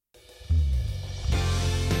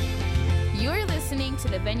to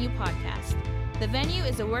the Venue podcast. The Venue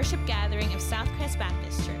is a worship gathering of Southcrest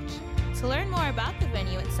Baptist Church. To learn more about the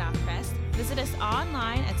Venue at Southcrest, visit us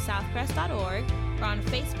online at southcrest.org or on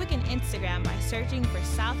Facebook and Instagram by searching for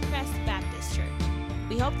Southcrest Baptist Church.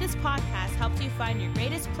 We hope this podcast helps you find your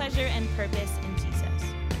greatest pleasure and purpose in Jesus.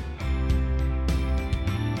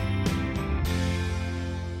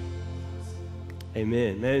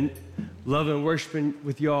 Amen, man. Loving worshiping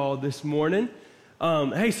with y'all this morning.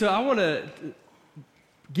 Hey, so I want to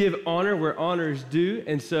give honor where honor is due,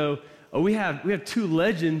 and so we have two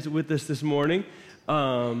legends with us this morning,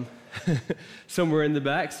 somewhere in the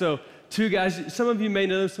back. So two guys. Some of you may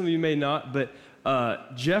know them, some of you may not, but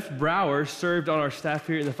Jeff Brower served on our staff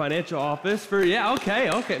here in the financial office for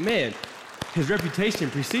okay, man. His reputation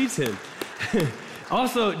precedes him.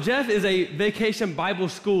 Also, Jeff is a Vacation Bible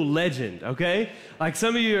School legend, okay? Like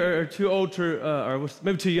some of you are too old to, or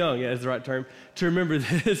maybe too young, yeah, is the right term, to remember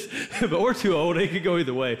this, or too old, it could go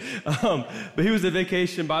either way. But he was a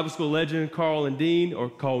Vacation Bible School legend, Carl and Dean,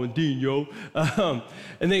 yo.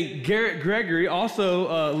 And then Garrett Gregory, also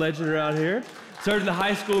a legend around here, served in the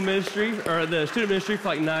high school ministry, or the student ministry for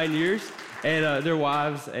like 9 years, and their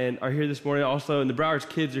wives and are here this morning also, and the Brower's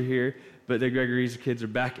kids are here. But the Gregory's kids are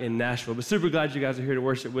back in Nashville. But super glad you guys are here to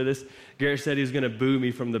worship with us. Garrett said he was going to boo me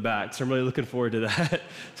from the back, so I'm really looking forward to that.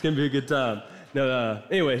 It's going to be a good time.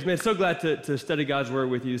 Anyways, man, so glad to study God's Word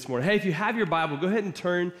with you this morning. Hey, if you have your Bible, go ahead and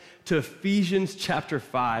turn to Ephesians chapter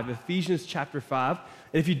 5. Ephesians chapter 5.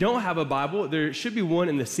 And if you don't have a Bible, there should be one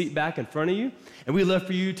in the seat back in front of you. And we'd love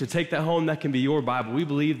for you to take that home. That can be your Bible. We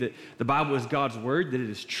believe that the Bible is God's Word, that it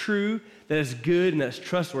is true, that it's good, and that it's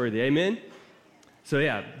trustworthy. Amen? So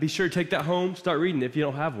yeah, be sure to take that home, start reading if you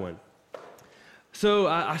don't have one. So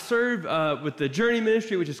I serve with the Journey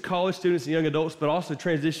Ministry, which is college students and young adults, but also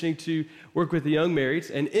transitioning to work with the young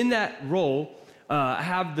marrieds. And in that role, I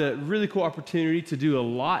have the really cool opportunity to do a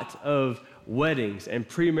lot of weddings and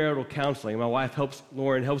premarital counseling. My wife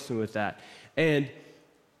Lauren helps me with that. And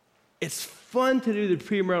it's fun to do the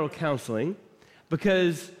premarital counseling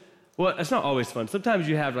because, well, it's not always fun. Sometimes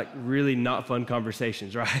you have like really not fun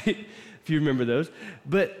conversations, right? If you remember those.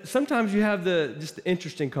 But sometimes you have just the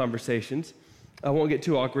interesting conversations. I won't get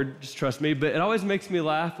too awkward, just trust me. But it always makes me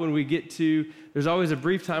laugh when we get to, there's always a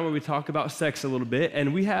brief time where we talk about sex a little bit.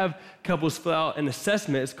 And we have couples fill out an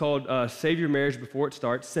assessment. It's called Save Your Marriage Before It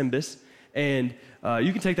Starts, SYMBIS. And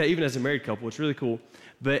you can take that even as a married couple. It's really cool.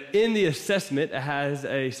 But in the assessment, it has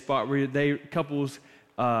a spot where couples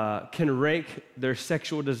can rank their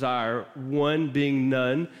sexual desire, 1 being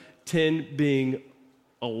none, 10 being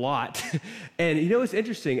a lot. And you know what's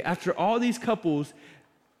interesting? After all these couples,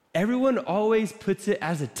 everyone always puts it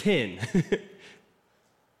as a 10.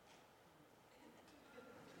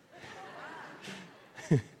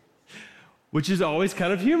 Which is always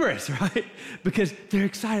kind of humorous, right? Because they're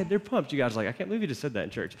excited, they're pumped. You guys are like, I can't believe you just said that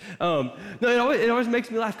in church. No, it always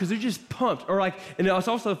makes me laugh because they're just pumped. Or like, and it's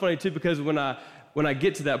also funny too because when I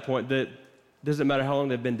get to that point, that doesn't matter how long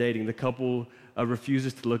they've been dating, the couple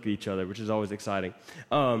refuses to look at each other, which is always exciting.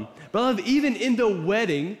 But I love even in the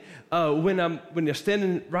wedding, when they're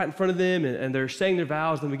standing right in front of them and they're saying their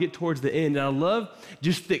vows, and we get towards the end, and I love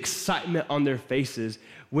just the excitement on their faces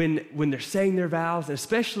when they're saying their vows, and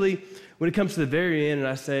especially when it comes to the very end, and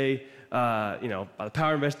I say, by the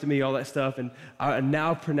power invested in me, all that stuff, and I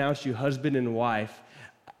now pronounce you husband and wife.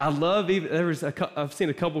 I love I've seen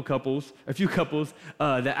a few couples,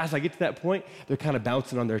 that as I get to that point, they're kind of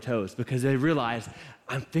bouncing on their toes because they realize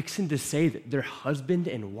I'm fixing to say that they're husband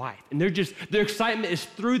and wife. And their excitement is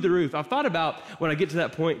through the roof. I've thought about when I get to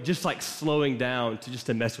that point, just like slowing down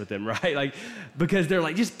to mess with them, right? Like, because they're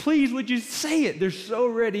like, just please, would you say it? They're so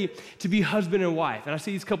ready to be husband and wife. And I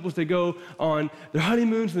see these couples that go on their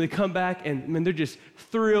honeymoons and they come back and man, they're just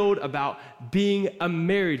thrilled about being a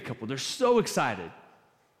married couple. They're so excited.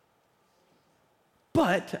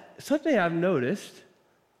 But something I've noticed,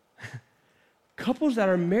 couples that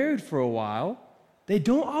are married for a while, they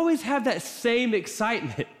don't always have that same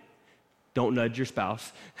excitement. Don't nudge your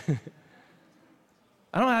spouse.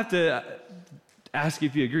 I don't have to ask you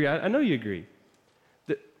if you agree. I know you agree.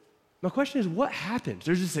 My question is, what happens?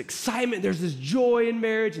 There's this excitement, there's this joy in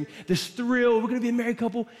marriage, and this thrill. We're going to be a married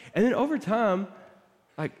couple. And then over time,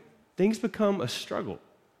 like, things become a struggle.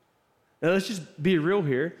 Now, let's just be real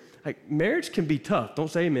here. Like, marriage can be tough.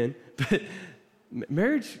 Don't say amen. But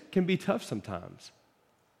marriage can be tough sometimes.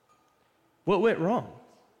 What went wrong?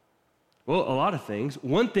 Well, a lot of things.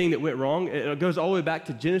 One thing that went wrong, it goes all the way back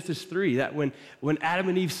to Genesis 3, that when Adam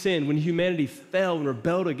and Eve sinned, when humanity fell and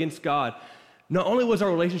rebelled against God, not only was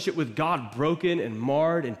our relationship with God broken and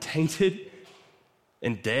marred and tainted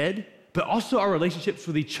and dead, but also our relationships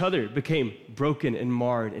with each other became broken and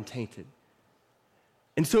marred and tainted.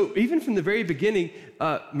 And so even from the very beginning,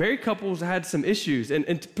 married couples had some issues,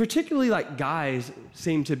 and particularly like guys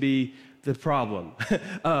seem to be the problem.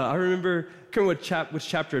 I remember, I can't remember which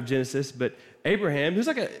chapter of Genesis, but Abraham, who's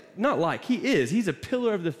he's a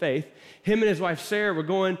pillar of the faith. Him and his wife Sarah were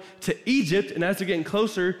going to Egypt, and as they're getting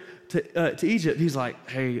closer to Egypt, he's like,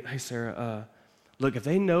 hey Sarah, look, if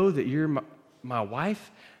they know that you're my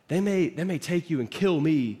wife, they may take you and kill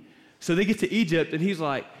me. So they get to Egypt, and he's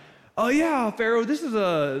like, oh yeah, Pharaoh, this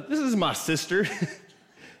is my sister.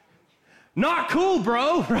 Not cool,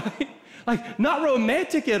 bro, right? Like, not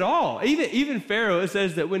romantic at all. Even Pharaoh, it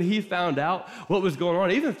says that when he found out what was going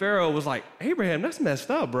on, even Pharaoh was like, Abraham, that's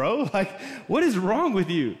messed up, bro. Like, what is wrong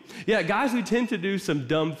with you? Yeah, guys, we tend to do some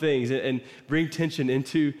dumb things and bring tension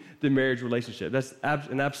into the marriage relationship. That's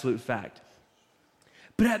an absolute fact.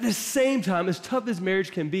 But at the same time, as tough as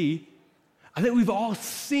marriage can be, I think we've all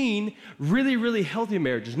seen really, really healthy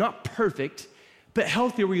marriages, not perfect, but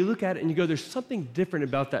healthy, where you look at it and you go, there's something different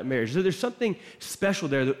about that marriage. There's something special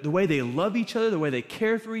there, the way they love each other, the way they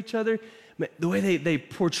care for each other, the way they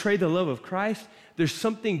portray the love of Christ. There's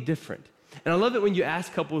something different. And I love it when you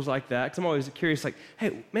ask couples like that, because I'm always curious, like,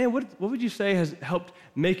 hey, man, what would you say has helped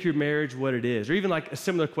make your marriage what it is? Or even like a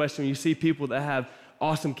similar question when you see people that have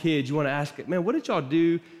awesome kids, you want to ask, man, what did y'all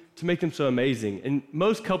do to make them so amazing? And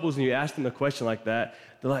most couples, when you ask them a question like that,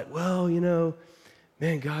 they're like, well,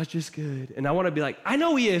 man, God's just good. And I want to be like, I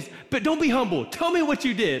know he is, but don't be humble. Tell me what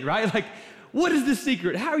you did, right? Like, what is the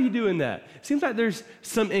secret? How are you doing that? It seems like there's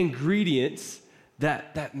some ingredients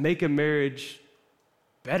that make a marriage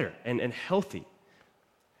better and healthy.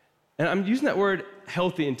 And I'm using that word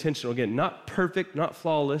healthy, intentional. Again, not perfect, not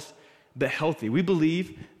flawless, but healthy. We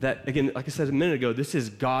believe that, again, like I said a minute ago, this is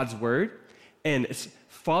God's word, and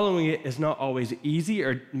following it is not always easy,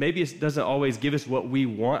 or maybe it doesn't always give us what we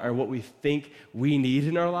want or what we think we need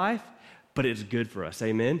in our life, but it's good for us,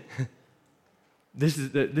 amen?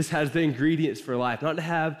 This has the ingredients for life, not to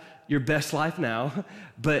have your best life now,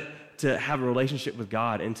 but to have a relationship with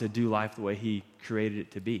God and to do life the way he created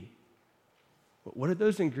it to be. But what are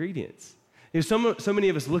those ingredients? So many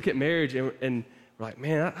of us look at marriage and we're like,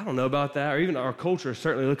 man, I don't know about that, or even our culture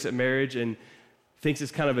certainly looks at marriage and thinks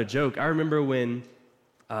it's kind of a joke. I remember when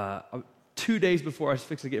 2 days before I was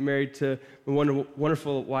fixing to get married to my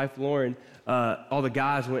wonderful wife, Lauren, all the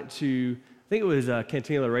guys went to, I think it was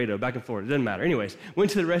Cantina Laredo, back and forth. It doesn't matter. Anyways,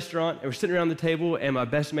 went to the restaurant, and we're sitting around the table, and my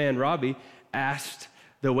best man, Robbie, asked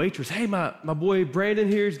the waitress, hey, my boy Brandon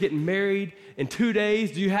here is getting married in 2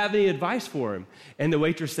 days. Do you have any advice for him? And the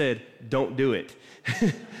waitress said, don't do it.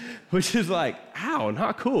 Which is like, ow,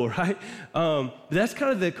 not cool, right? But that's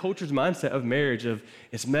kind of the culture's mindset of marriage, of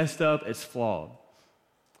it's messed up, it's flawed.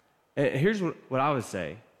 And here's what I would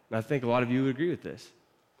say, and I think a lot of you would agree with this,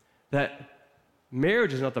 that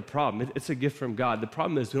marriage is not the problem. It's a gift from God. The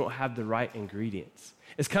problem is we don't have the right ingredients.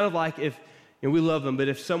 It's kind of like if, we love them, but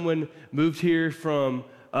if someone moved here from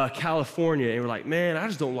California and we're like, man, I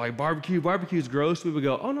just don't like barbecue. Barbecue's gross. We would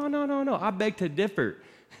go, oh, no, I beg to differ.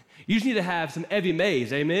 You just need to have some Evie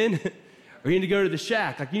Mays, amen? Or you need to go to the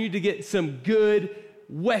Shack. Like, you need to get some good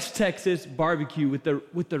West Texas barbecue with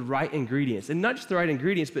the right ingredients. And not just the right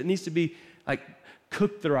ingredients, but it needs to be like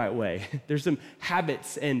cooked the right way. There's some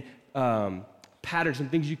habits and patterns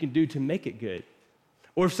and things you can do to make it good.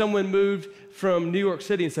 Or if someone moved from New York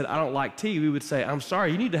City and said, I don't like tea, we would say, I'm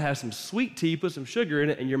sorry, you need to have some sweet tea, put some sugar in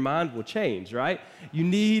it, and your mind will change, right? You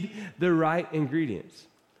need the right ingredients.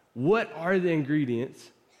 What are the ingredients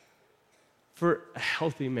for a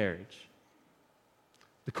healthy marriage?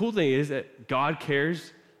 The cool thing is that God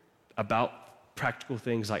cares about practical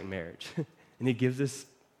things like marriage, and he gives us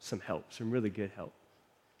some help, some really good help.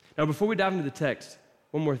 Now, before we dive into the text,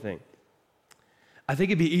 one more thing. I think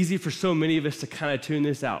it'd be easy for so many of us to kind of tune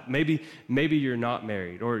this out. Maybe you're not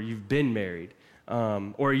married, or you've been married,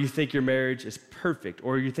 or you think your marriage is perfect,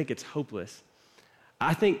 or you think it's hopeless.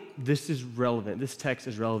 I think this is relevant. This text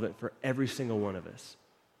is relevant for every single one of us.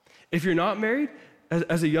 If you're not married,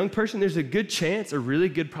 as a young person, there's a good chance, a really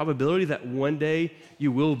good probability that one day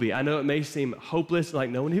you will be. I know it may seem hopeless, like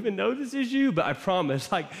no one even knows this is you, but I promise,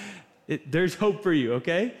 there's hope for you,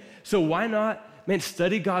 okay? So why not,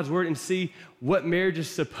 study God's word and see what marriage is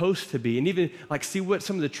supposed to be, and even see what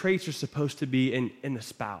some of the traits are supposed to be in a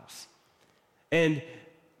spouse. And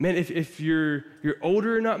if you're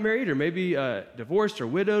older and not married, or maybe divorced or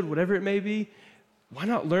widowed, whatever it may be, why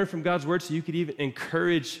not learn from God's word so you could even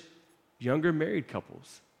encourage younger married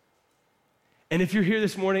couples? And if you're here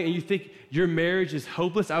this morning and you think your marriage is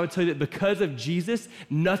hopeless, I would tell you that because of Jesus,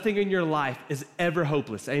 nothing in your life is ever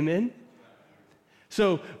hopeless. Amen?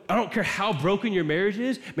 So I don't care how broken your marriage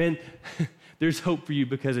is, man, there's hope for you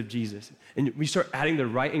because of Jesus. And we start adding the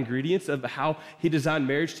right ingredients of how he designed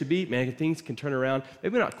marriage to be, man, things can turn around.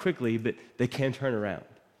 Maybe not quickly, but they can turn around.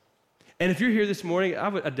 And if you're here this morning,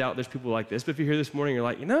 I doubt there's people like this, but if you're here this morning, you're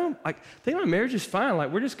like, I think my marriage is fine.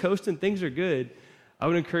 Like, we're just coasting, things are good. I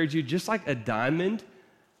would encourage you, just like a diamond,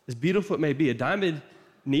 as beautiful it may be, a diamond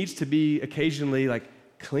needs to be occasionally like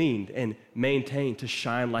cleaned and maintained to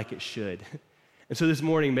shine like it should. And so this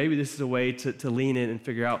morning, maybe this is a way to lean in and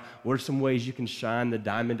figure out what are some ways you can shine the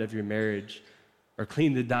diamond of your marriage or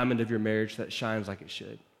clean the diamond of your marriage that shines like it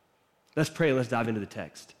should. Let's pray and let's dive into the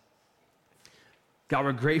text. God,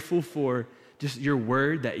 we're grateful for just your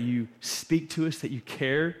word, that you speak to us, that you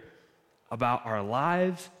care about our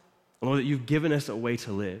lives, and Lord, that you've given us a way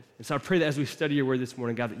to live. And so I pray that as we study your word this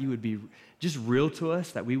morning, God, that you would be just real to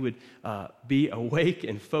us, that we would be awake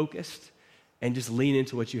and focused and just lean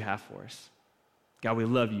into what you have for us. God, we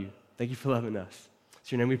love you. Thank you for loving us.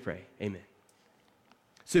 It's your name we pray. Amen.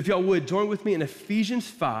 So if y'all would, join with me in Ephesians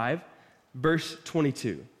 5, verse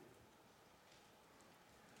 22.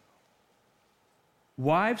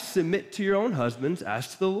 Wives, submit to your own husbands as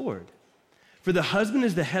to the Lord. For the husband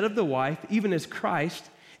is the head of the wife, even as Christ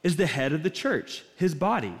is the head of the church, his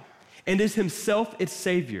body, and is himself its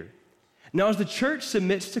Savior. Now, as the church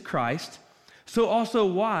submits to Christ, so also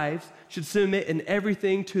wives should submit in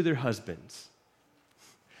everything to their husbands.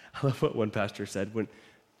 I love what one pastor said when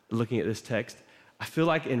looking at this text. I feel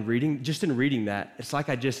like in reading that, it's like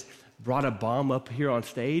I just brought a bomb up here on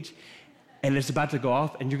stage, and it's about to go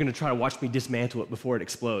off, and you're going to try to watch me dismantle it before it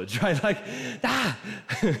explodes, right? Like,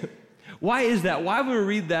 Why is that? Why would we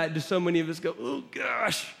read that? Do so many of us go, oh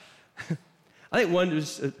gosh? I think one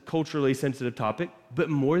is a culturally sensitive topic, but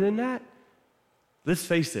more than that, let's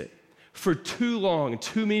face it, for too long,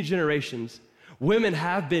 too many generations, women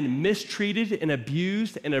have been mistreated and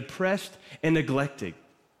abused and oppressed and neglected.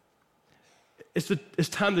 It's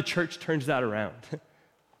time the church turns that around.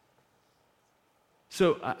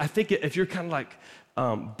 So I think if you're kind of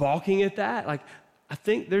like balking at that, like I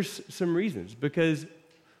think there's some reasons, because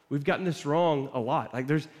we've gotten this wrong a lot. Like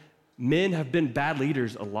men have been bad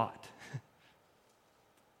leaders a lot.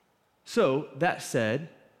 So that said,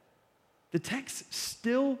 the text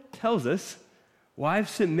still tells us,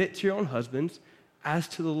 wives, submit to your own husbands as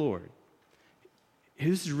to the Lord.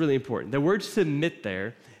 This is really important. The word submit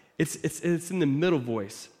there, it's in the middle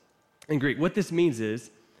voice in Greek. What this means is,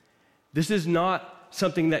 this is not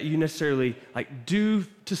something that you necessarily like do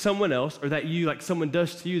to someone else, or that you like someone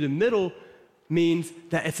does to you. The middle means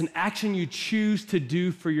that it's an action you choose to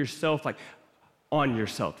do for yourself, like on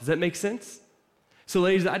yourself. Does that make sense? So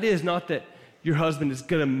ladies, the idea is not that your husband is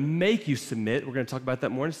gonna make you submit. We're gonna talk about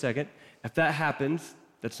that more in a second. If that happens,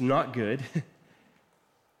 that's not good.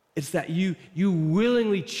 It's that you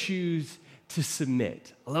willingly choose to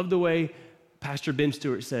submit. I love the way Pastor Ben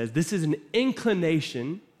Stewart says, this is an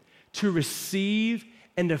inclination to receive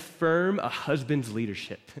and affirm a husband's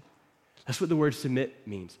leadership. That's what the word submit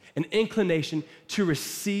means. An inclination to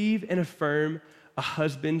receive and affirm a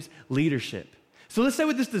husband's leadership. So let's say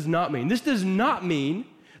what this does not mean. This does not mean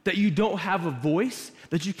that you don't have a voice,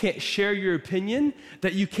 that you can't share your opinion,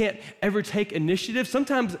 that you can't ever take initiative.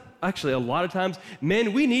 Sometimes, actually a lot of times,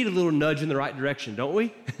 men, we need a little nudge in the right direction, don't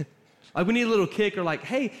we? Like we need a little kick, or like,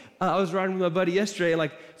 hey, I was riding with my buddy yesterday, and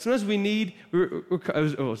like sometimes we need,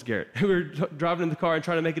 it was Garrett. We were driving in the car and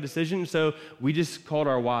trying to make a decision, so we just called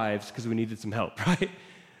our wives because we needed some help, right?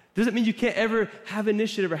 Doesn't mean you can't ever have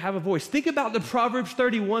initiative or have a voice. Think about the Proverbs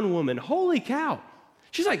 31 woman. Holy cow.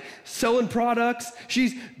 She's like selling products.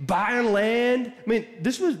 She's buying land. I mean,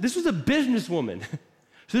 this was a businesswoman.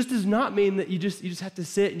 So this does not mean that you just have to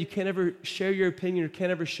sit and you can't ever share your opinion or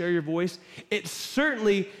can't ever share your voice. It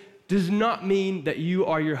certainly does not mean that you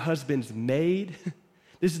are your husband's maid.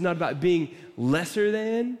 This is not about being lesser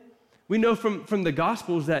than. We know from the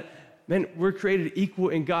Gospels that, man, we're created equal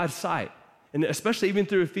in God's sight. And especially even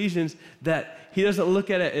through Ephesians, that he doesn't look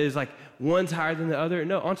at it as like one's higher than the other.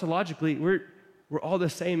 No, ontologically, we're all the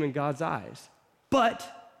same in God's eyes. But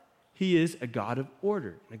he is a God of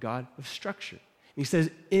order and a God of structure. And he says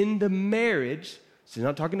in the marriage, so he's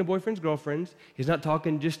not talking to boyfriends, girlfriends. He's not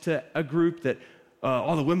talking just to a group that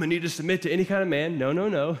all the women need to submit to any kind of man.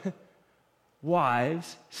 No.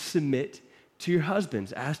 Wives, submit to your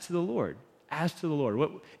husbands as to the Lord. As to the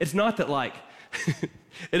Lord. It's not that like,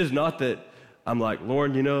 it is not that I'm like,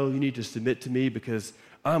 Lauren, you need to submit to me because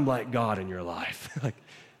I'm like God in your life. Like,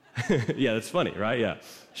 yeah, that's funny, right? Yeah.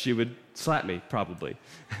 She would slap me, probably.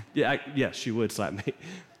 Yeah, she would slap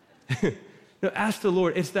me. No, ask the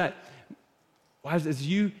Lord. It's that wives, as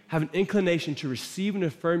you have an inclination to receive and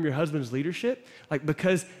affirm your husband's leadership, like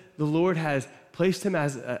because the Lord has placed him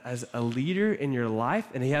as a leader in your life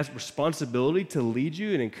and he has responsibility to lead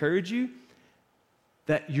you and encourage you,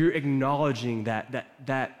 that you're acknowledging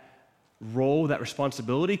that role, that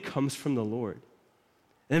responsibility comes from the Lord.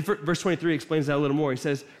 And then verse 23 explains that a little more. He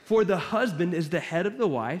says, for the husband is the head of the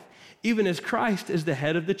wife, even as Christ is the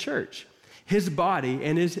head of the church, his body,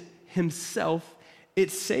 and is himself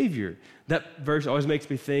its Savior. That verse always makes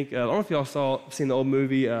me think, I don't know if y'all seen the old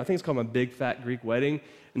movie, I think it's called My Big Fat Greek Wedding,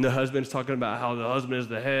 and the husband's talking about how the husband is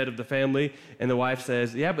the head of the family, and the wife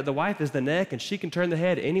says, yeah, but the wife is the neck, and she can turn the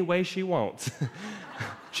head any way she wants.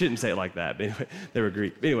 She didn't say it like that, but anyway, they were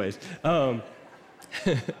Greek. Anyways,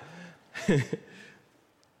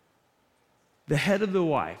 the head of the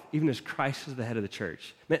wife, even as Christ is the head of the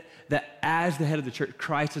church, that as the head of the church,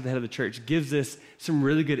 Christ is the head of the church, gives us some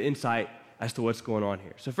really good insight as to what's going on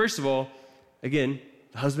here. So first of all, again,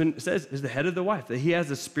 the husband says is the head of the wife, that he has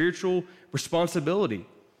a spiritual responsibility.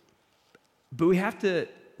 But we have to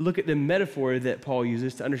look at the metaphor that Paul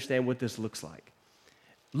uses to understand what this looks like.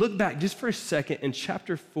 Look back just for a second in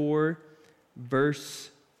chapter 4, verse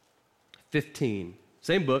 15.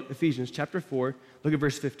 Same book, Ephesians chapter 4, look at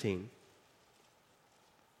verse 15.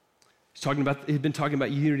 He's been talking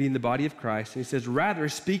about unity in the body of Christ, and he says, rather,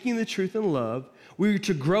 speaking the truth in love, we are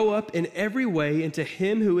to grow up in every way into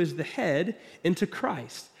him who is the head, into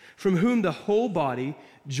Christ, from whom the whole body,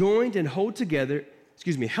 joined and held together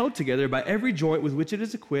by every joint with which it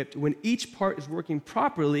is equipped, when each part is working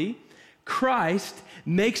properly, Christ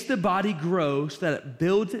makes the body grow so that it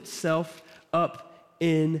builds itself up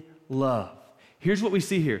in love. Here's what we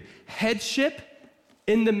see here. Headship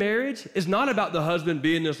in the marriage is not about the husband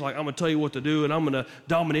being this like, I'm going to tell you what to do and I'm going to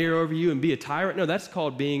domineer over you and be a tyrant. No, that's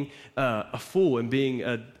called being a fool and being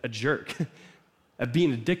a jerk,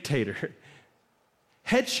 being a dictator.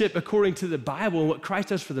 Headship, according to the Bible and what Christ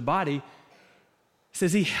does for the body,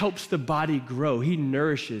 says he helps the body grow. He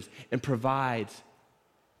nourishes and provides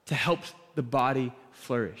to help the body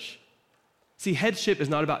flourish. See, headship is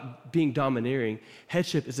not about being domineering.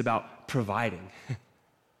 Headship is about providing.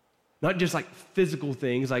 Not just like physical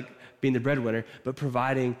things like being the breadwinner, but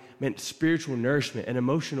providing spiritual nourishment and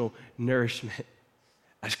emotional nourishment.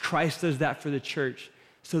 As Christ does that for the church,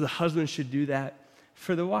 so the husband should do that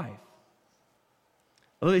for the wife.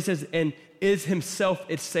 Although he says, and is himself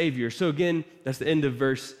its Savior. So again, that's the end of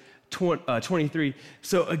verse 23.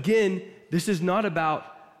 So again, this is not about,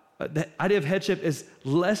 the idea of headship is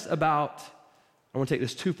less about, I don't want to take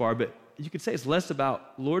this too far, but you could say it's less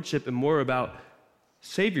about lordship and more about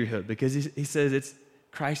saviorhood, because he says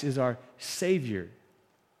Christ is our Savior.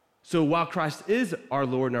 So while Christ is our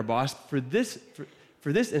Lord and our boss, for this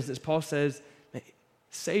instance, Paul says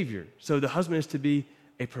Savior. So the husband is to be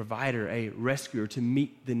a provider, a rescuer, to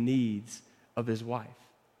meet the needs of his wife.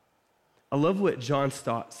 I love what John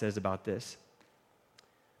Stott says about this,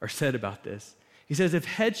 or said about this. He says, if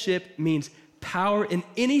headship means power in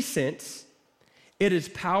any sense, it is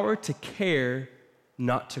power to care,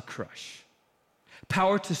 not to crush.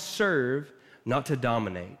 Power to serve, not to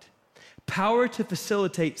dominate. Power to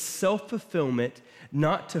facilitate self-fulfillment,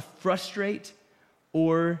 not to frustrate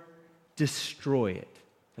or destroy it.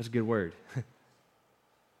 That's a good word.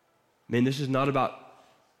 Man, this is not about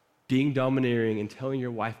being domineering and telling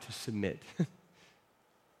your wife to submit.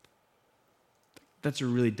 That's a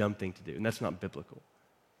really dumb thing to do, and that's not biblical.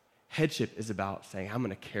 Headship is about saying, I'm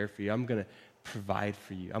going to care for you. I'm going to provide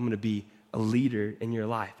for you. I'm going to be a leader in your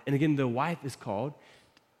life. And again, the wife is called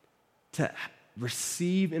to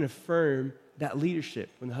receive and affirm that leadership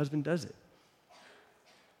when the husband does it.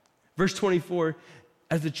 Verse 24,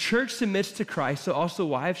 as the church submits to Christ, so also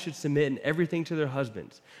wives should submit in everything to their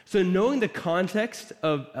husbands. So knowing the context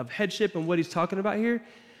of headship and what he's talking about here,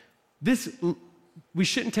 we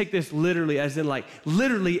shouldn't take this literally as in like,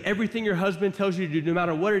 literally everything your husband tells you to do, no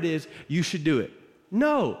matter what it is, you should do it.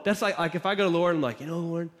 No, that's like if I go to Lauren, I'm like,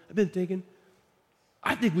 Lauren, I've been thinking,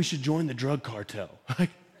 I think we should join the drug cartel.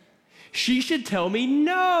 Like, she should tell me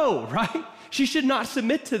no, right? She should not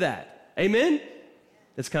submit to that. Amen?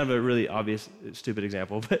 That's kind of a really obvious, stupid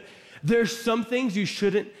example, but there's some things you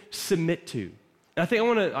shouldn't submit to. And I think I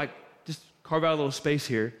want to just carve out a little space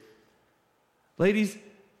here. Ladies,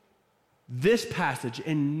 this passage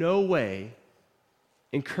in no way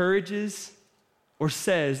encourages or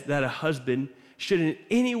says that a husband should in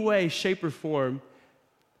any way, shape, or form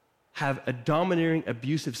have a domineering,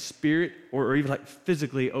 abusive spirit or even like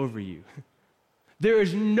physically over you. There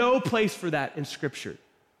is no place for that in Scripture.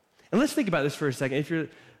 And let's think about this for a second. If you're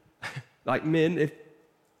like men, if you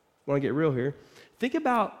want to get real here, think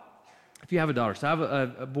about if you have a daughter. So I have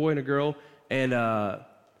a boy and a girl, And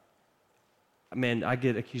man, I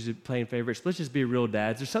get accused of playing favorites. Let's just be real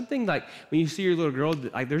dads. There's something like when you see your little girl,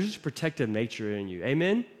 like there's just protective nature in you.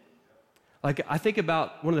 Amen? Like I think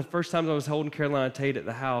about one of the first times I was holding Carolina Tate at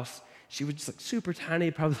the house. She was just like super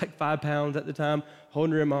tiny, probably like 5 pounds at the time,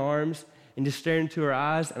 holding her in my arms and just staring into her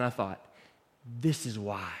eyes. And I thought, this is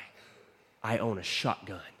why I own a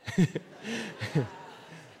shotgun.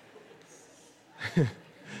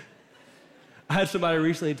 I had somebody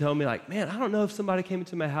recently tell me like, man, I don't know if somebody came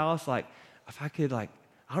into my house, like if I could I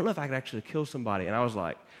don't know if I could actually kill somebody. And I was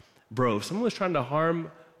like, bro, if someone was trying to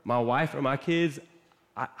harm my wife or my kids,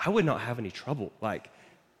 I would not have any trouble. Like,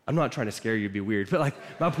 I'm not trying to scare you, be weird, but like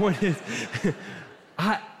my point is,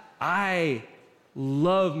 I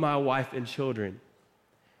love my wife and children.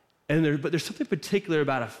 But there's something particular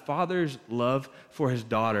about a father's love for his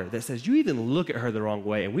daughter that says, you even look at her the wrong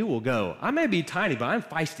way and we will go. I may be tiny, but I'm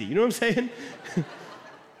feisty. You know what I'm saying?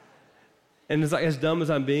 And it's like, as dumb as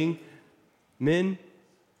I'm being, men,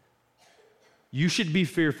 you should be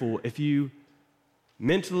fearful if you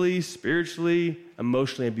mentally, spiritually,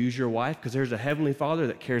 emotionally abuse your wife, because there's a heavenly father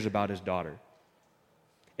that cares about his daughter.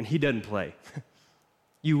 And he doesn't play.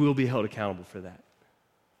 You will be held accountable for that.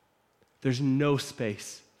 There's no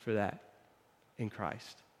space for that in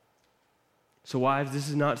Christ. So wives, this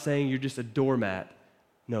is not saying you're just a doormat.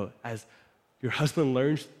 No, as your husband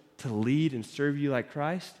learns to lead and serve you like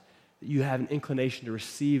Christ, you have an inclination to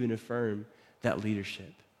receive and affirm that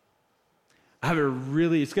leadership. I have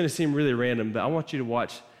it's going to seem really random, but I want you to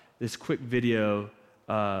watch this quick video.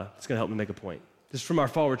 It's going to help me make a point. This is from our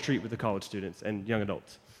fall retreat with the college students and young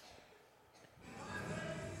adults.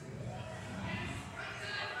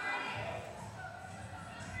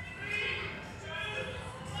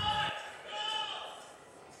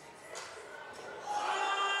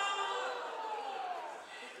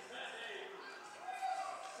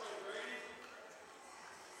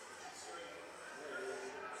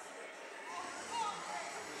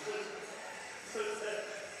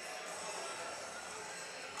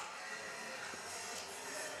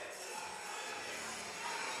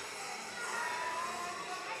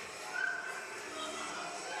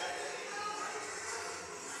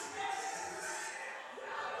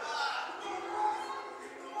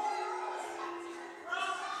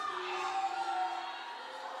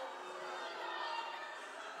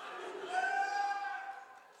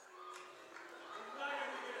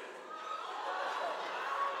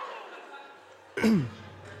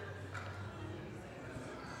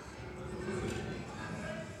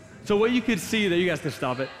 So what you could see there, you guys can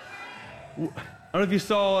stop it. I don't know if you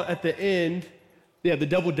saw at the end, the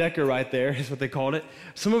double-decker right there is what they called it.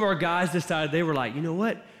 Some of our guys decided, they were like, you know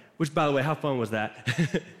what? Which, by the way, how fun was that?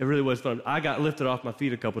 It really was fun. I got lifted off my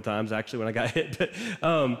feet a couple times, actually, when I got hit. But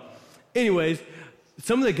anyways,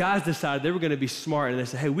 some of the guys decided they were going to be smart, and they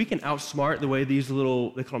said, hey, we can outsmart the way these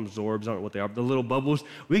little, they call them Zorbs, I don't know what they are, but the little bubbles,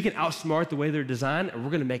 we can outsmart the way they're designed, and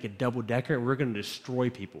we're going to make a double-decker, and we're going to destroy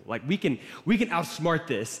people. Like, we can outsmart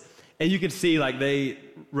this. And you can see, like,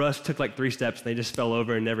 Russ took like 3 steps, and they just fell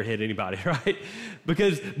over and never hit anybody, right?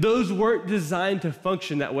 Because those weren't designed to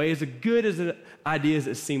function that way, as good as an idea as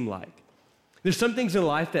it seemed like. There's some things in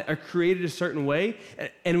life that are created a certain way,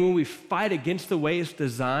 and when we fight against the way it's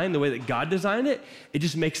designed, the way that God designed it, it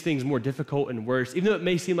just makes things more difficult and worse, even though it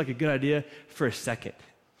may seem like a good idea for a second.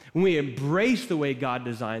 When we embrace the way God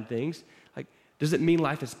designed things, like, does it mean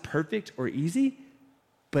life is perfect or easy?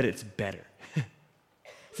 But it's better.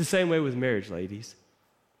 It's the same way with marriage, ladies.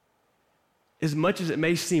 As much as it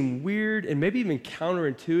may seem weird and maybe even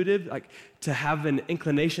counterintuitive, like to have an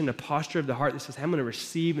inclination, a posture of the heart that says, hey, I'm going to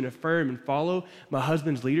receive and affirm and follow my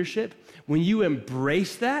husband's leadership, when you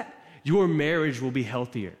embrace that, your marriage will be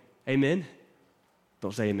healthier. Amen?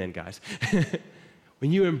 Don't say amen, guys.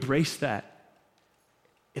 When you embrace that,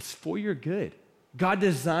 it's for your good. God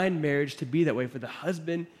designed marriage to be that way, for the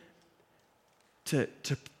husband to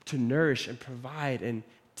nourish and provide and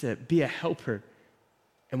to be a helper.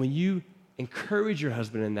 And when you encourage your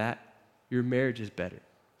husband in that, your marriage is better.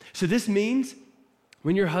 So this means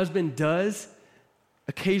when your husband does,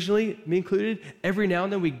 occasionally, me included, every now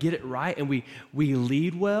and then we get it right and we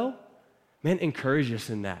lead well, man, encourage us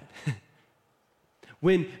in that.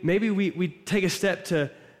 When maybe we take a step to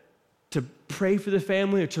pray for the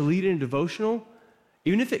family or to lead in a devotional,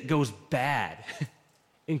 even if it goes bad,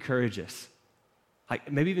 encourage us.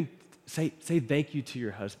 Like maybe even say thank you to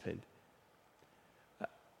your husband.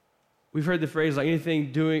 We've heard the phrase like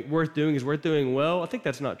anything worth doing is worth doing well. I think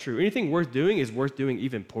that's not true. Anything worth doing is worth doing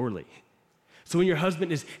even poorly. So when your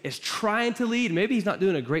husband is trying to lead, maybe he's not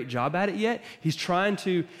doing a great job at it yet, he's trying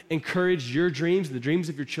to encourage your dreams, the dreams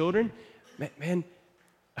of your children, man,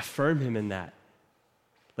 affirm him in that.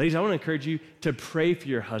 Ladies, I want to encourage you to pray for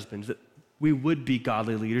your husbands that we would be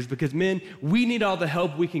godly leaders, because men, we need all the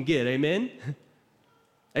help we can get. Amen?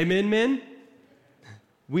 Amen, men?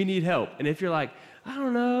 We need help. And if you're like, I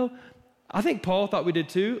don't know, I think Paul thought we did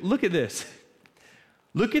too. Look at this.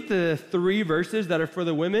 Look at the 3 verses that are for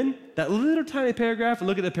the women, that little tiny paragraph, and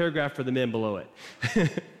look at the paragraph for the men below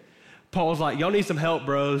it. Paul's like, y'all need some help,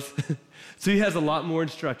 bros. So he has a lot more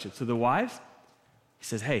instructions. So the wives, he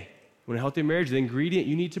says, hey, when a healthy marriage, the ingredient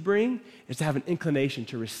you need to bring is to have an inclination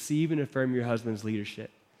to receive and affirm your husband's leadership.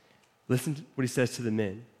 Listen to what he says to the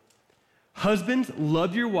men. Husbands,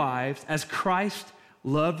 love your wives as Christ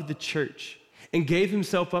loved the church and gave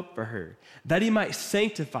himself up for her, that he might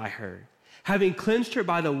sanctify her, having cleansed her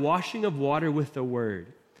by the washing of water with the word,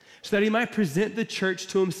 so that he might present the church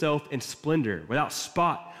to himself in splendor, without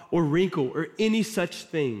spot or wrinkle or any such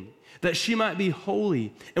thing, that she might be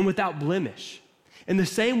holy and without blemish. In the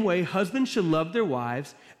same way, husbands should love their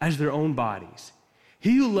wives as their own bodies.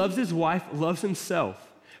 He who loves his wife loves himself.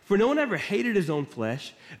 For no one ever hated his own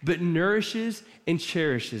flesh, but nourishes and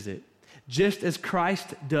cherishes it, just as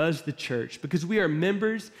Christ does the church, because we are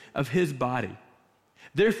members of his body.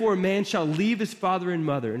 Therefore, a man shall leave his father and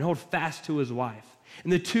mother and hold fast to his wife,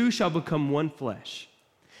 and the two shall become one flesh.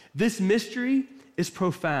 This mystery is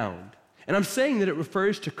profound, and I'm saying that it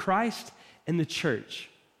refers to Christ and the church.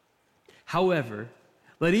 However,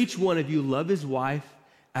 let each one of you love his wife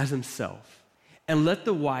as himself, and let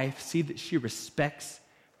the wife see that she respects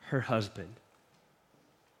her husband.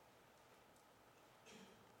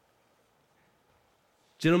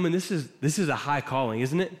 Gentlemen, this is a high calling,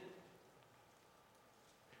 isn't it?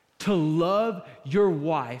 To love your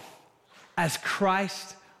wife as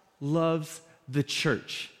Christ loves the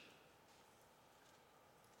church.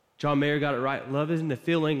 John Mayer got it right. Love isn't a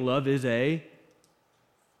feeling, love is a...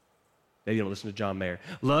 Maybe you don't listen to John Mayer.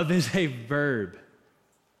 Love is a verb.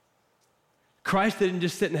 Christ didn't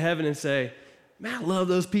just sit in heaven and say, man, I love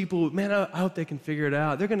those people. Man, I hope they can figure it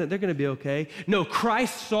out. They're gonna be okay. No,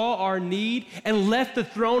 Christ saw our need and left the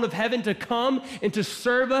throne of heaven to come and to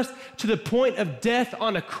serve us to the point of death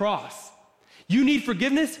on a cross. You need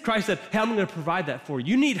forgiveness? Christ said, hey, I'm gonna provide that for you.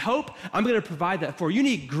 You need hope? I'm gonna provide that for you. You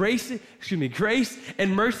need grace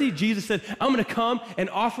and mercy? Jesus said, I'm gonna come and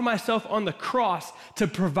offer myself on the cross to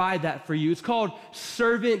provide that for you. It's called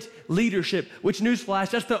servant leadership, which,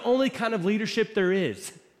 newsflash, that's the only kind of leadership there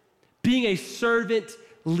is. Being a servant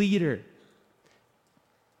leader.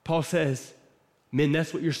 Paul says, men,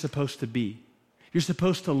 that's what you're supposed to be. You're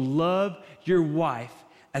supposed to love your wife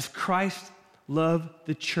as Christ loved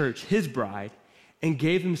the church, his bride, and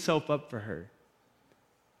gave himself up for her.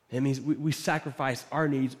 That means we sacrifice our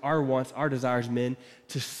needs, our wants, our desires, men,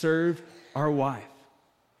 to serve our wife.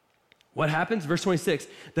 What happens? Verse 26,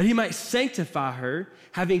 that he might sanctify her,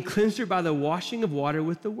 having cleansed her by the washing of water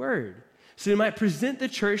with the word, so he might present the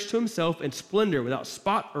church to himself in splendor, without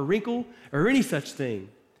spot or wrinkle or any such thing,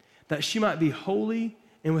 that she might be holy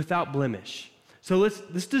and without blemish. So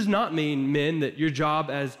this does not mean, men, that your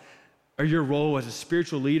job or your role as a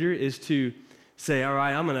spiritual leader is to say, all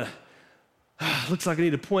right, looks like I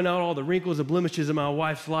need to point out all the wrinkles and blemishes in my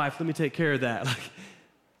wife's life. Let me take care of that.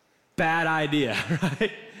 Bad idea,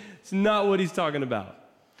 right? It's not what he's talking about.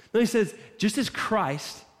 Then he says, just as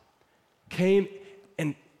Christ came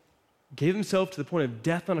and gave himself to the point of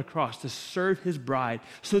death on a cross to serve his bride,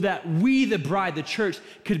 so that we, the bride, the church,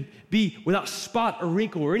 could be without spot or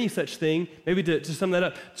wrinkle or any such thing, maybe to sum that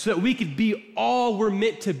up, so that we could be all we're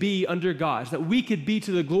meant to be under God, so that we could be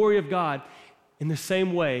to the glory of God. In the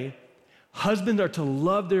same way, husbands are to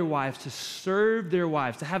love their wives, to serve their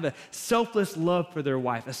wives, to have a selfless love for their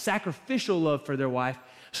wife, a sacrificial love for their wife,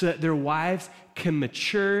 so that their wives can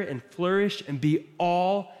mature and flourish and be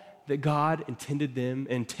all that God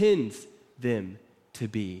intends them to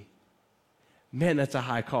be. Man, that's a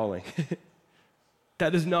high calling.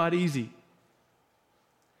 That is not easy.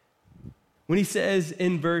 When he says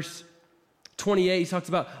in verse 28, he talks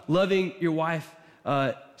about loving your wife.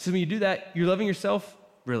 So when you do that, you're loving yourself,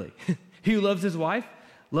 really. He who loves his wife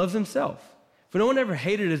loves himself. For no one ever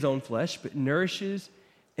hated his own flesh, but nourishes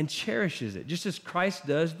and cherishes it, just as Christ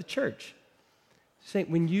does the church. Saying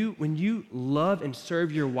when you love and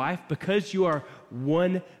serve your wife because you are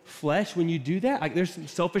one flesh, when you do that, like there's some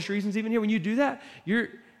selfish reasons even here. When you do that, you're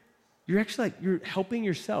actually you're helping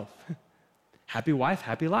yourself. Happy wife,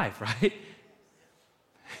 happy life, right?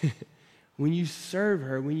 When you serve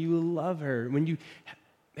her, when you love her, when you,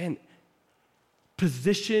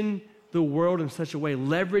 position the world in such a way,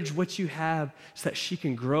 leverage what you have so that she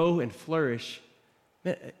can grow and flourish,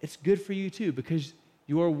 man, it's good for you too, because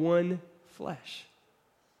you are one flesh.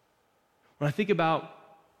 When I think about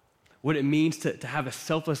what it means to have a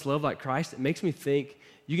selfless love like Christ, it makes me think,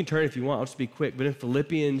 you can turn if you want, I'll just be quick, but in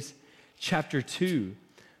Philippians chapter 2,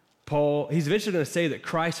 Paul, he's eventually going to say that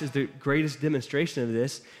Christ is the greatest demonstration of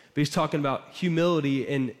this, but he's talking about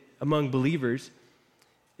humility among believers.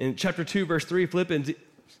 In chapter 2, verse 3 of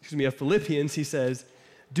Philippians, he says,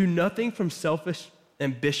 "Do nothing from selfish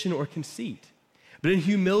ambition or conceit, but in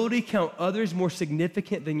humility count others more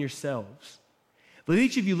significant than yourselves. Let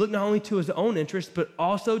each of you look not only to his own interest, but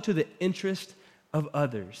also to the interest of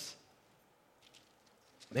others."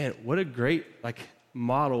 Man, what a great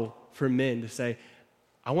model for men to say,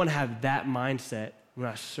 I want to have that mindset when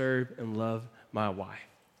I serve and love my wife.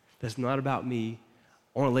 That's not about me.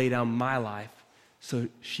 I want to lay down my life so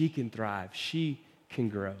she can thrive, she can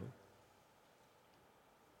grow.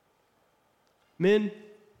 Men,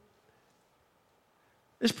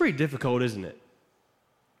 it's pretty difficult, isn't it?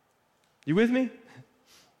 You with me?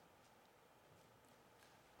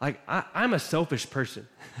 I'm a selfish person.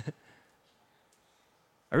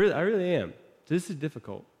 I really am. This is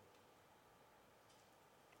difficult.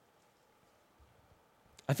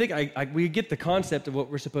 I think we get the concept of what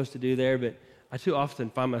we're supposed to do there, but I too often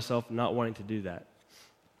find myself not wanting to do that.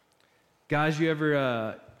 Guys, you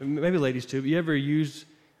ever, maybe ladies too, but you ever use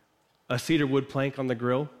a cedar wood plank on the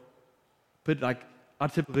grill? I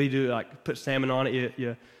typically do, put salmon on it.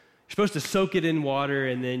 You're supposed to soak it in water,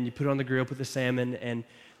 and then you put it on the grill, put the salmon, and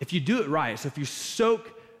if you do it right, so if you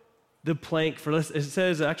soak the plank it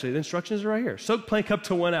says, actually, the instructions are right here. Soak plank up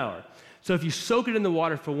to 1 hour. So if you soak it in the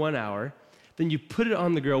water for 1 hour, then you put it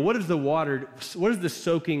on the grill. What does the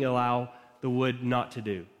soaking allow the wood not to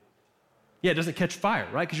do? Yeah, it doesn't catch fire,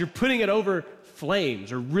 right? Because you're putting it over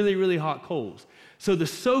flames or really, really hot coals. So the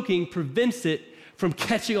soaking prevents it from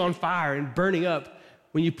catching on fire and burning up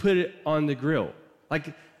when you put it on the grill. I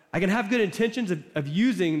can have good intentions of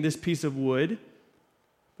using this piece of wood,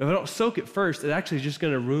 but if I don't soak it first, it actually is just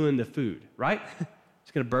going to ruin the food, right?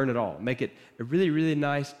 It's going to burn it all, make it a really, really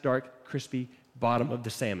nice, dark, crispy bottom of the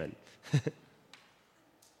salmon.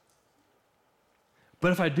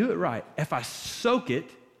 But if I do it right, if I soak it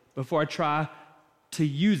before I try to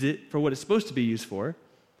use it for what it's supposed to be used for,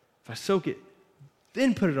 if I soak it,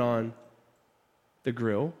 then put it on the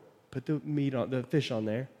grill, put the fish on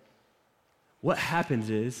there, what happens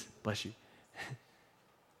is, bless you,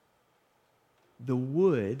 the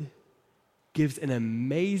wood gives an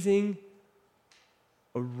amazing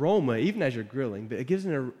aroma, even as you're grilling, but it gives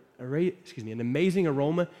an amazing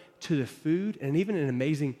aroma to the food and even an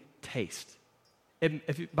amazing taste.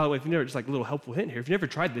 By the way, if you've never, just a little helpful hint here, if you've never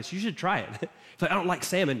tried this, you should try it. If I don't like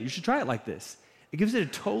salmon, you should try it like this. It gives it a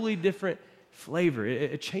totally different flavor.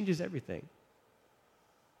 It changes everything.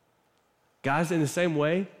 Guys, in the same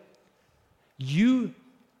way, you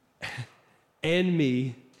and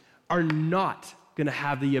me are not going to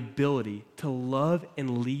have the ability to love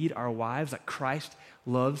and lead our wives like Christ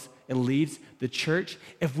loves and leads the church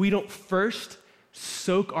if we don't first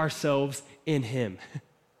soak ourselves in him.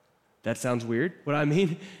 That sounds weird. What I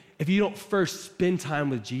mean, if you don't first spend time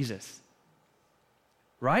with Jesus,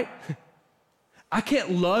 right? I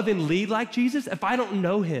can't love and lead like Jesus if I don't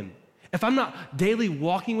know him. If I'm not daily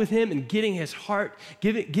walking with him and getting his heart,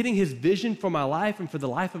 getting his vision for my life and for the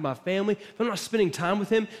life of my family, if I'm not spending time with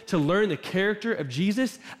him to learn the character of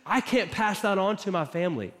Jesus, I can't pass that on to my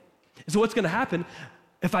family. So what's going to happen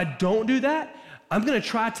if I don't do that? I'm going to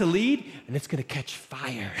try to lead, and it's going to catch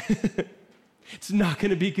fire. It's not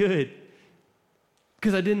going to be good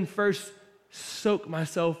because I didn't first soak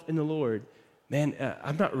myself in the Lord. Man,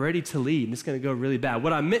 I'm not ready to lead, and it's going to go really bad.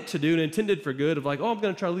 What I meant to do and intended for good of I'm going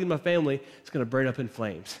to try to lead my family, it's going to burn up in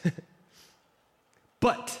flames.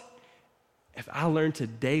 But if I learn to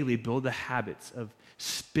daily build the habits of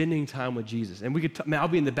spending time with Jesus, and I'll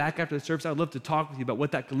be in the back after the service. I'd love to talk with you about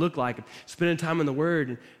what that could look like, and spending time in the Word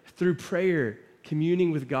and through prayer,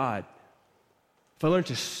 communing with God. If I learn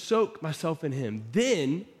to soak myself in him,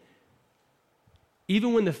 then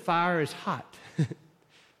even when the fire is hot,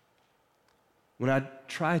 when I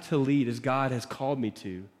try to lead as God has called me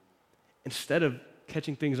to, instead of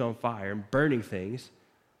catching things on fire and burning things,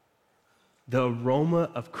 the aroma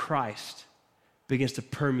of Christ begins to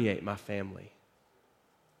permeate my family.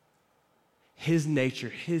 His nature,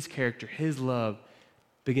 his character, his love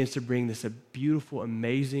begins to bring this a beautiful,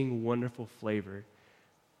 amazing, wonderful flavor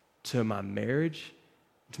to my marriage,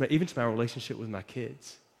 even to my relationship with my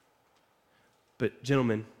kids. But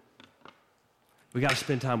gentlemen, we got to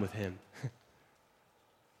spend time with him.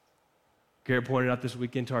 Garrett pointed out this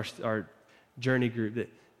weekend to our journey group that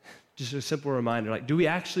just a simple reminder, do we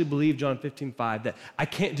actually believe John 15:5 that I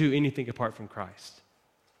can't do anything apart from Christ?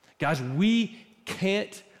 Guys, we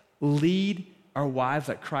can't lead our wives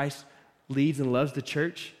like Christ leads and loves the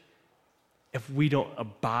church if we don't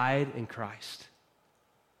abide in Christ.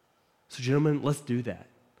 So gentlemen, let's do that.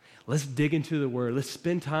 Let's dig into the word. Let's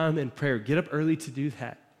spend time in prayer. Get up early to do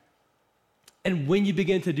that. And when you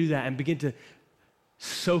begin to do that and begin to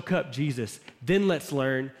soak up Jesus, then let's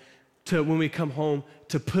learn to, when we come home,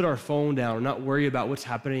 to put our phone down and not worry about what's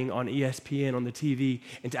happening on ESPN, on the TV,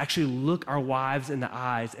 and to actually look our wives in the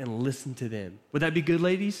eyes and listen to them. Would that be good,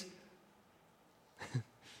 ladies?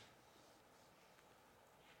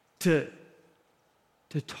 to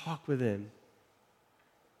talk with them.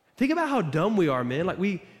 Think about how dumb we are, man. Like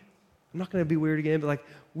I'm not going to be weird again, but like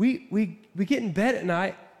we get in bed at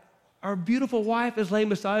night, our beautiful wife is laying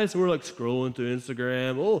beside us, and we're like scrolling through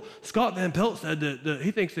Instagram. Oh, Scott Van Pelt said that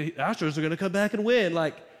he thinks the Astros are going to come back and win.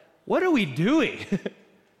 Like, what are we doing?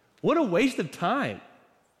 What a waste of time.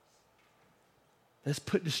 Let's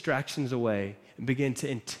put distractions away and begin to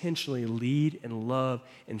intentionally lead and love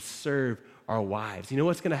and serve our wives. You know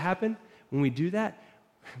what's going to happen when we do that?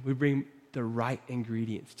 We bring the right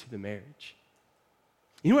ingredients to the marriage.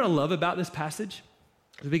 You know what I love about this passage?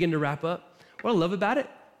 As we begin to wrap up, what I love about it,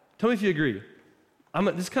 tell me if you agree.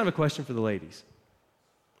 This is kind of a question for the ladies.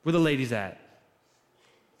 Where the ladies at?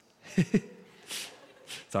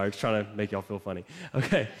 Sorry, I'm just trying to make y'all feel funny.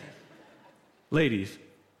 Okay. Ladies,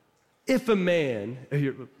 if a man,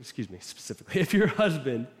 specifically, if your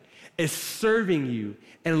husband is serving you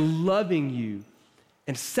and loving you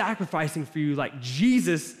and sacrificing for you like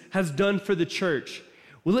Jesus has done for the church,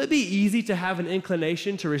 will it be easy to have an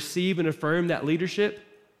inclination to receive and affirm that leadership?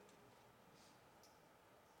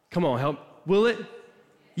 Come on, help. Will it?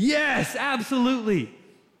 Yes, absolutely.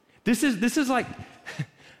 This is like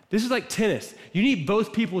tennis. You need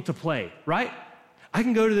both people to play, right? I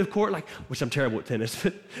can go to the court, which I'm terrible at tennis,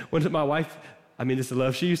 but when my wife, this is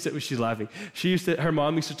love, she's laughing. Her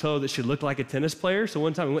mom used to tell her that she looked like a tennis player, so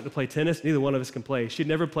one time we went to play tennis, neither one of us can play. She'd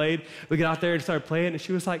never played. We got out there and started playing, and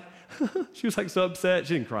she was like, so upset.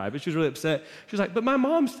 She didn't cry, but she was really upset. She was like, but my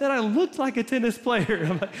mom said I looked like a tennis player.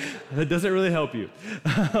 I'm like, that doesn't really help you.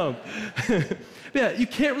 Yeah, you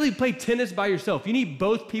can't really play tennis by yourself. You need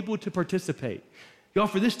both people to participate. Y'all,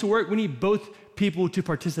 for this to work, we need both people to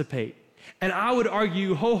participate. And I would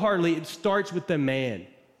argue wholeheartedly it starts with the man,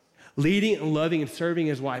 leading and loving and serving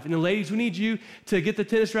his wife. And the ladies, we need you to get the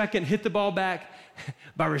tennis racket and hit the ball back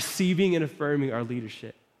by receiving and affirming our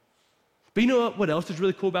leadership. But you know what else is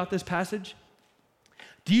really cool about this passage?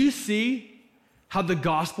 Do you see how the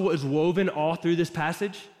gospel is woven all through this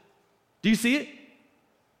passage? Do you see it?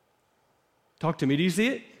 Talk to me. Do you see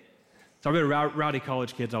it? So I've been rowdy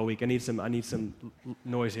college kids all week. I need some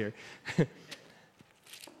noise here.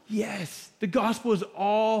 Yes, the gospel is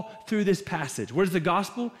all through this passage. What is the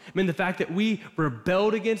gospel? The fact that we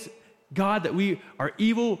rebelled against God, that we are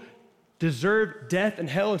evil, deserve death and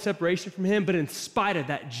hell and separation from him, but in spite of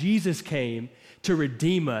that, Jesus came to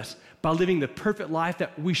redeem us by living the perfect life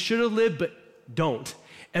that we should have lived but don't,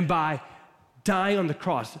 and by dying on the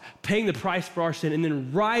cross, paying the price for our sin, and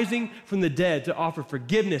then rising from the dead to offer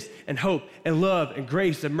forgiveness and hope and love and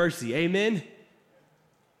grace and mercy. Amen?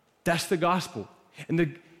 That's the gospel.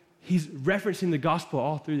 And he's referencing the gospel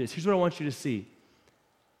all through this. Here's what I want you to see.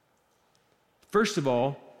 First of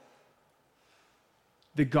all,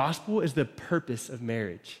 the gospel is the purpose of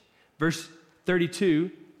marriage. Verse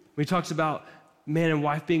 32, when he talks about man and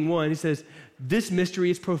wife being one, he says, this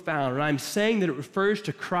mystery is profound, and I'm saying that it refers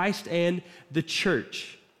to Christ and the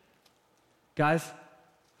church. Guys,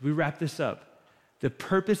 we wrap this up. The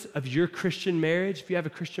purpose of your Christian marriage, if you have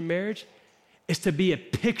a Christian marriage, is to be a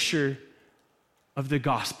picture of the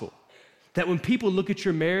gospel. That when people look at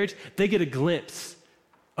your marriage, they get a glimpse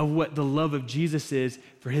of what the love of Jesus is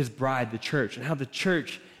for his bride, the church, and how the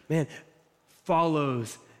church,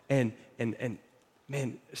 follows and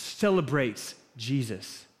celebrates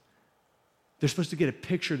Jesus. They're supposed to get a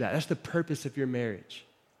picture of that. That's the purpose of your marriage.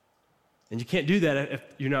 And you can't do that if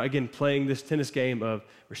you're not, again, playing this tennis game of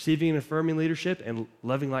receiving and affirming leadership and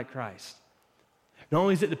loving like Christ. Not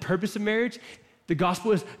only is it the purpose of marriage, the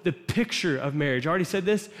gospel is the picture of marriage. I already said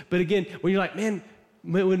this, but again, when you're like, when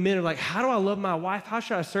men are like, how do I love my wife? How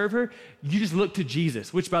should I serve her? You just look to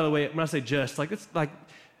Jesus, which, by the way, when I say just,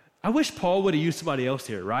 I wish Paul would have used somebody else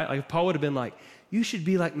here, right? Like, if Paul would have been like, you should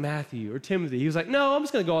be like Matthew or Timothy. He was like, no, I'm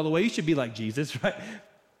just going to go all the way. You should be like Jesus, right?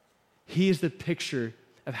 He is the picture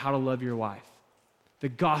of how to love your wife. The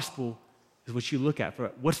gospel is what you look at.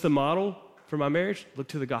 What's the model for my marriage? Look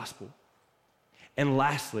to the gospel. And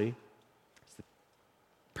lastly, it's the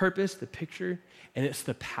purpose, the picture, and it's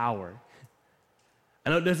the power. I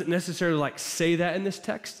know it doesn't necessarily say that in this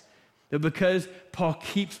text, but because Paul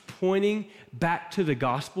keeps pointing back to the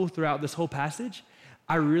gospel throughout this whole passage,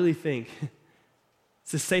 I really think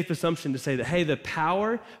it's a safe assumption to say that, hey, the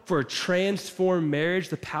power for a transformed marriage,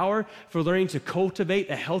 the power for learning to cultivate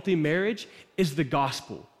a healthy marriage is the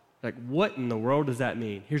gospel. Like, what in the world does that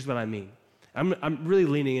mean? Here's what I mean. I'm really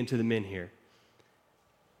leaning into the men here.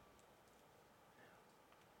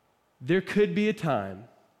 There could be a time,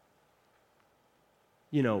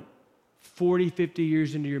 40, 50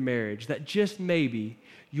 years into your marriage, that just maybe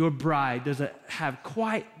your bride doesn't have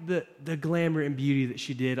quite the glamour and beauty that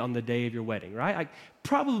she did on the day of your wedding, right? Like,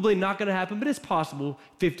 probably not going to happen, but it's possible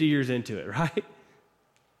 50 years into it, right?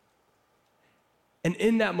 And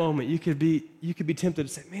in that moment, you could be tempted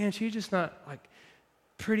to say, man, she's just not like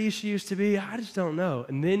pretty as she used to be. I just don't know.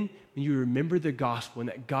 And then when you remember the gospel and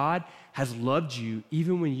that God has loved you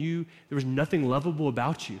even when there was nothing lovable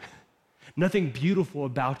about you, nothing beautiful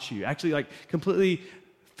about you, actually like completely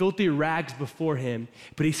filthy rags before him,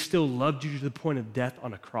 but he still loved you to the point of death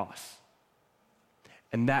on a cross.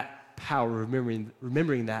 And that power,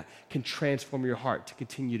 remembering that, can transform your heart to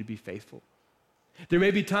continue to be faithful. There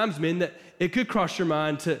may be times, men, that it could cross your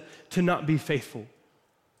mind to not be faithful.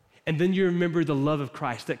 And then you remember the love of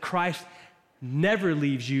Christ, that Christ never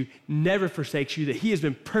leaves you, never forsakes you, that he has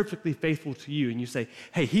been perfectly faithful to you. And you say,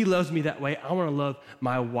 hey, he loves me that way. I want to love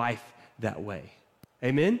my wife that way.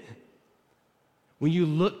 Amen? When you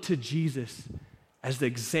look to Jesus as the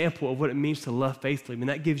example of what it means to love faithfully,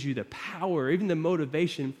 that gives you the power, even the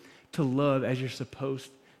motivation to love as you're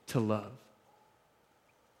supposed to love.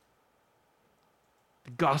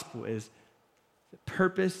 The gospel is the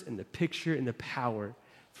purpose and the picture and the power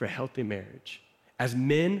for a healthy marriage. As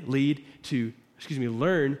men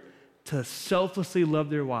learn to selflessly love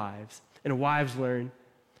their wives, and wives learn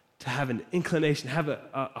to have an inclination, have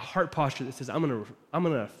a heart posture that says, I'm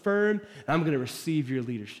gonna affirm, and I'm gonna receive your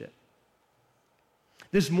leadership.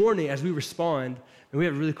 This morning, as we respond, and we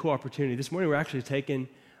have a really cool opportunity, this morning we're actually taking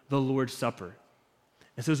the Lord's Supper.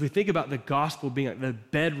 And so as we think about the gospel being like the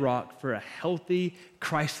bedrock for a healthy,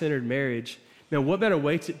 Christ-centered marriage, what better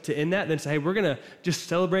way to end that than to say, hey, we're gonna just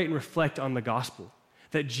celebrate and reflect on the gospel,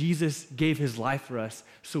 that Jesus gave his life for us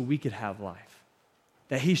so we could have life,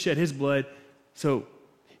 that he shed his blood so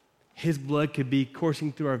his blood could be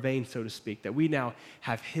coursing through our veins, so to speak, that we now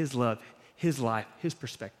have his love, his life, his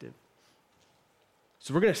perspective.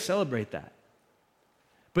 So we're gonna celebrate that.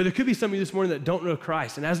 But there could be some of you this morning that don't know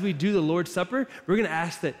Christ. And as we do the Lord's Supper, we're going to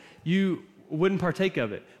ask that you wouldn't partake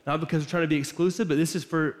of it. Not because we're trying to be exclusive, but this is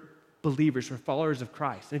for believers, for followers of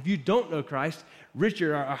Christ. And if you don't know Christ,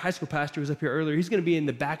 Richard, our high school pastor, was up here earlier. He's going to be in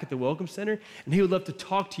the back at the Welcome Center, and he would love to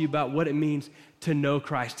talk to you about what it means to know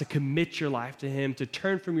Christ, to commit your life to him, to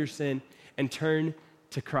turn from your sin and turn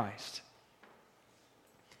to Christ.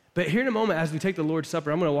 But here in a moment, as we take the Lord's Supper,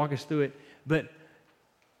 I'm going to walk us through it, but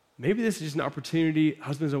maybe this is just an opportunity,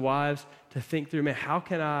 husbands and wives, to think through, man, how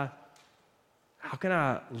can I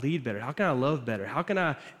lead better? How can I love better? How can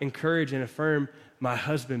I encourage and affirm my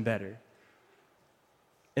husband better?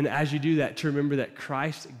 And as you do that, to remember that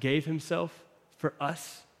Christ gave himself for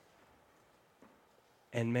us.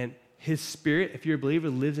 And man, his spirit, if you're a believer,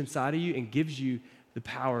 lives inside of you and gives you the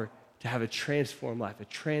power to have a transformed life, a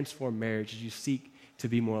transformed marriage as you seek to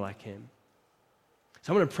be more like him.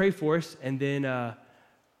 So I'm going to pray for us, and then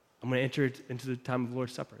I'm going to enter into the time of the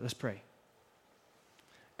Lord's Supper. Let's pray.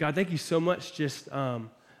 God, thank you so much just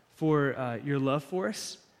for your love for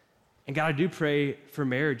us. And God, I do pray for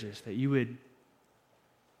marriages, that you would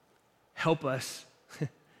help us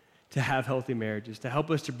to have healthy marriages, to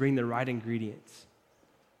help us to bring the right ingredients.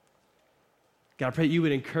 God, I pray that you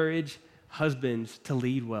would encourage husbands to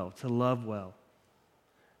lead well, to love well.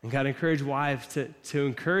 And God, encourage wives to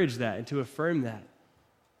encourage that and to affirm that.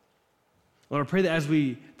 Lord, I pray that as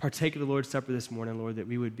we partake of the Lord's Supper this morning, Lord, that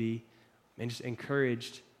we would be just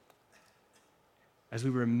encouraged as we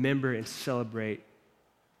remember and celebrate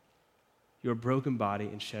your broken body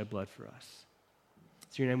and shed blood for us.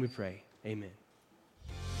 It's in your name we pray. Amen.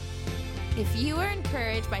 If you are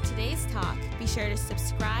encouraged by today's talk, be sure to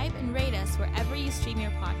subscribe and rate us wherever you stream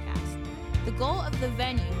your podcast. The goal of the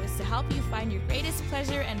venue is to help you find your greatest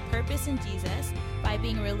pleasure and purpose in Jesus by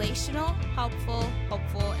being relational, helpful,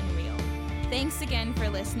 hopeful, and real. Thanks again for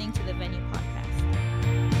listening to the Venue Podcast.